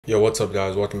Yo, what's up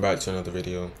guys? Welcome back to another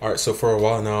video. Alright, so for a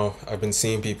while now, I've been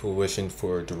seeing people wishing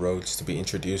for the Rogues to be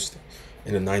introduced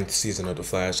in the 9th season of The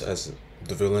Flash as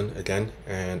the villain again,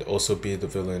 and also be the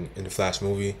villain in the Flash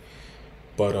movie.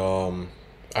 But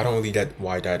I don't really get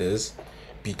why that is,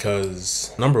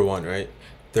 because number one, right,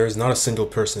 there is not a single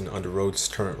person on the Rogues'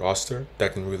 current roster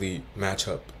that can really match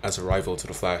up as a rival to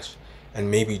the Flash.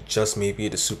 And maybe, just maybe,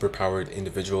 the superpowered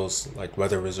individuals like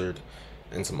Weather Wizard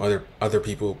and some other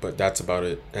people, but that's about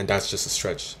it, and that's just a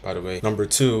stretch, by the way. Number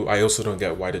two, I also don't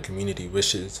get why the community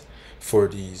wishes for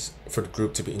the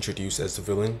group to be introduced as the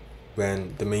villain,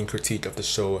 when the main critique of the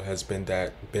show has been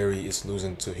that Barry is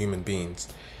losing to human beings,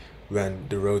 when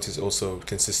the Rogues is also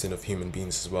consistent of human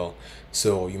beings as well.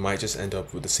 So you might just end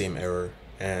up with the same error,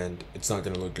 and it's not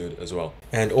gonna look good as well.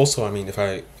 And also, I mean,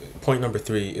 point number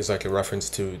three is like a reference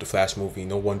to the Flash movie.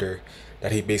 No wonder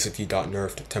that he basically got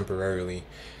nerfed temporarily,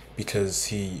 because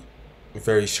he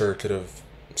very sure could have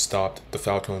stopped the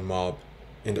Falcone mob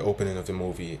in the opening of the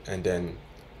movie and then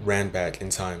ran back in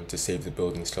time to save the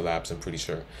buildings collapse, I'm pretty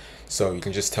sure. So you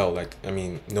can just tell, like, I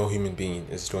mean, no human being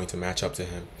is going to match up to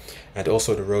him. And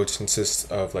also the Rogues consists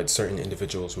of like certain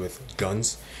individuals with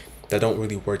guns that don't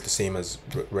really work the same as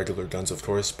regular guns, of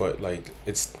course, but like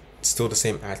it's still the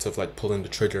same act of like pulling the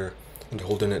trigger and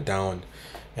holding it down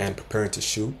and preparing to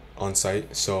shoot on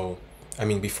sight. So I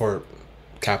mean, before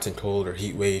Captain Cold or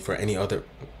Heatwave or any other,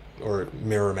 or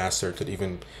Mirror Master could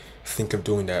even think of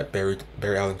doing that, Barry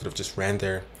Allen could have just ran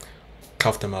there,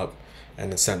 cuffed them up,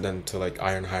 and then sent them to like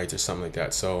Iron Heights or something like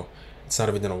that. So it's not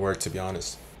even gonna work, to be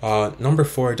honest. Number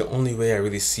four, the only way I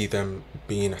really see them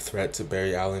being a threat to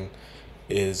Barry Allen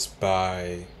is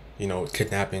by, you know,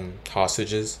 kidnapping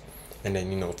hostages, and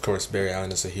then, you know, of course Barry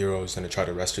Allen is a hero, is gonna try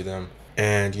to rescue them,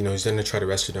 and you know, he's gonna try to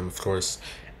rescue them, of course,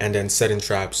 and then setting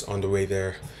traps on the way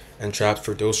there, and traps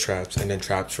for those traps, and then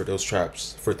traps for those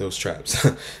traps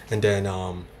and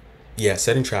then yeah,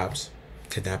 setting traps,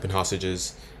 kidnapping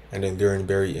hostages, and then luring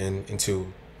Barry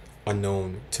into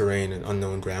unknown terrain and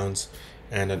unknown grounds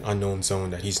and an unknown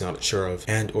zone that he's not sure of.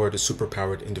 And or the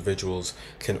superpowered individuals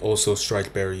can also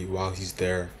strike Barry while he's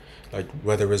there, like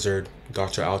Weather Wizard,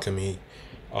 Dr. Alchemy.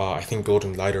 I think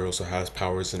Golden Lighter also has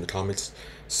powers in the comics.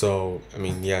 So I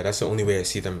mean, yeah, that's the only way I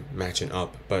see them matching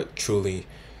up. But truly,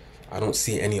 I don't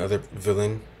see any other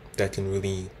villain that can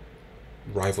really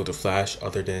rival the Flash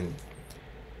other than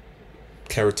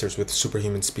characters with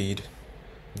superhuman speed,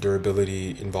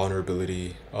 durability,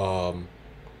 invulnerability,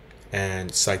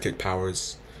 and psychic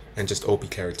powers, and just OP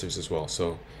characters as well.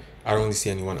 So I don't really see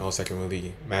anyone else that can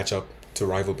really match up to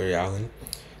rival Barry Allen.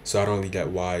 So I don't really get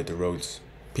why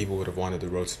people would have wanted the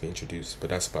Rogues to be introduced, but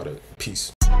that's about it.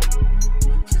 Peace.